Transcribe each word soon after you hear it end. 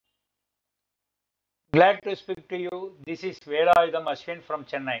Glad to speak to you. This is Velayudham Ashwin from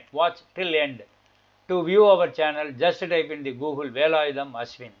Chennai. Watch till end. To view our channel, just type in the Google Velayudham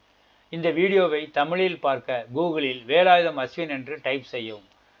Ashwin. இந்த வீடியோவை தமிழில் பார்க்க கூகுளில் வேலாயுதம் அஸ்வின் என்று type செய்யவும்.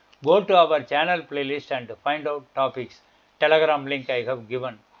 Go to our channel playlist and find out topics. Telegram link I have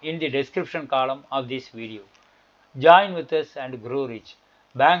given in the description column of this video. Join with us and grow rich.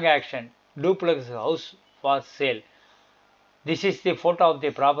 Bank action. Duplex house for sale. This is the photo of the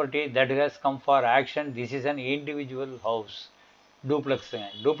property that has come for action. This is an individual house.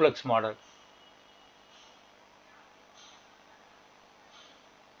 Duplex model.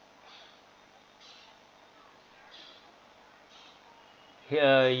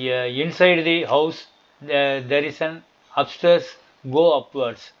 Inside the house there is an upstairs go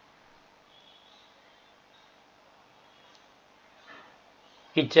upwards.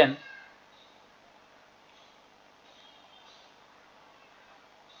 Kitchen.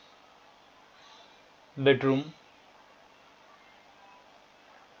 Bedroom.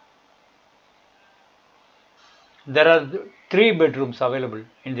 There are 3 bedrooms available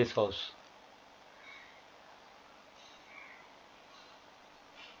in this house.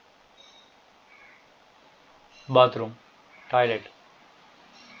 Bathroom, toilet,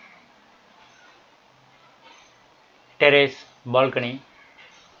 terrace, balcony.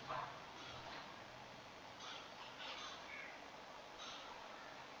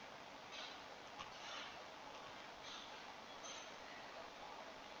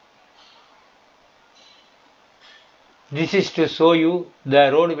 This is to show you the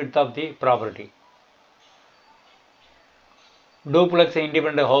road width of the property. Duplex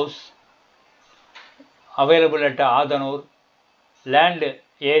independent house available at Adanur. Land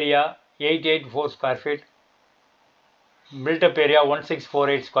area 884 square feet. Built up area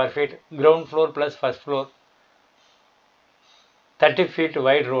 1648 square feet. Ground floor plus first floor. 30 feet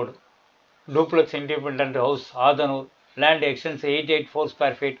wide road. Duplex independent house Adanur. Land extends 884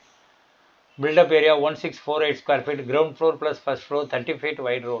 square feet. Built up area 1648 square feet. Ground floor plus first floor. 30 feet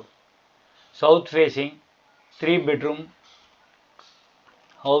wide road. South facing 3 bedroom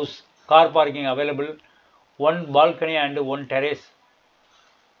house. Car parking available. 1 balcony and 1 terrace.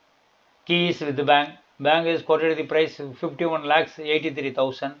 Key is with the bank. Bank is quoted the price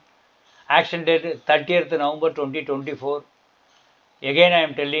 51,83,000. Action date 30th November 2024. Again I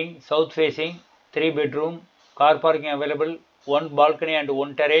am telling, south facing 3 bedroom, car parking available, 1 balcony and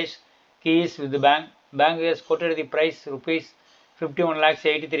 1 terrace. Key is with the bank. Bank has quoted the price rupees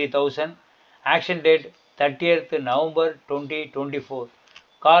 51,83,000. Action date 30th November 2024.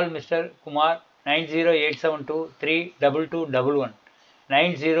 Call Mr. Kumar 90872 32211.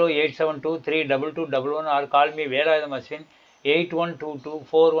 90872 32211 or call me Velayudham Ashwin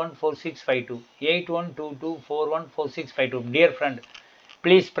 8122414652. 8122414652. Dear friend,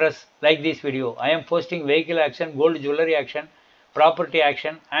 please press like this video. I am posting vehicle action, gold jewelry action, property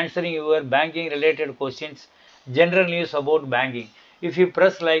action, answering your banking related questions, general news about banking. If you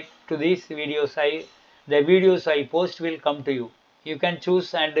press like to these videos, the videos I post will come to you. You can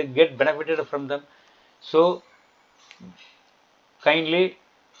choose and get benefited from them. So kindly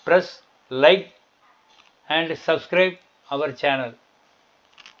press like and subscribe our channel.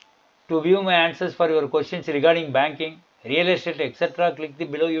 To view my answers for your questions regarding banking, real estate, etc., click the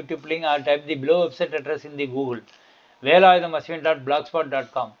below YouTube link or type the below website address in the Google.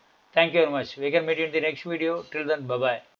 velayudhamashwin.blogspot.com. Thank you very much. We can meet in the next video. Till then, bye-bye.